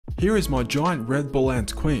Here is my giant red bull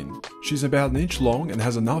ant queen. She's about an inch long and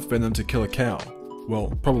has enough venom to kill a cow.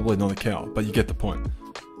 Well, probably not a cow, but you get the point.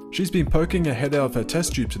 She's been poking her head out of her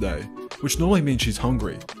test tube today, which normally means she's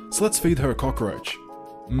hungry, so let's feed her a cockroach.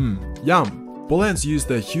 Yum! Bull ants use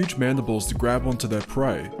their huge mandibles to grab onto their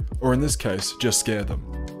prey, or in this case, just scare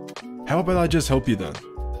them. How about I just help you then?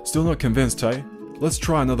 Still not convinced, hey? Let's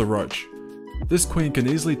try another roach. This queen can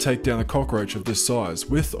easily take down a cockroach of this size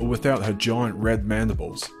with or without her giant red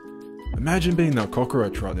mandibles. Imagine being that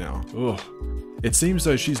cockroach right now. Ugh. It seems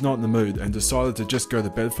though she's not in the mood and decided to just go to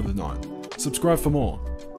bed for the night. Subscribe for more.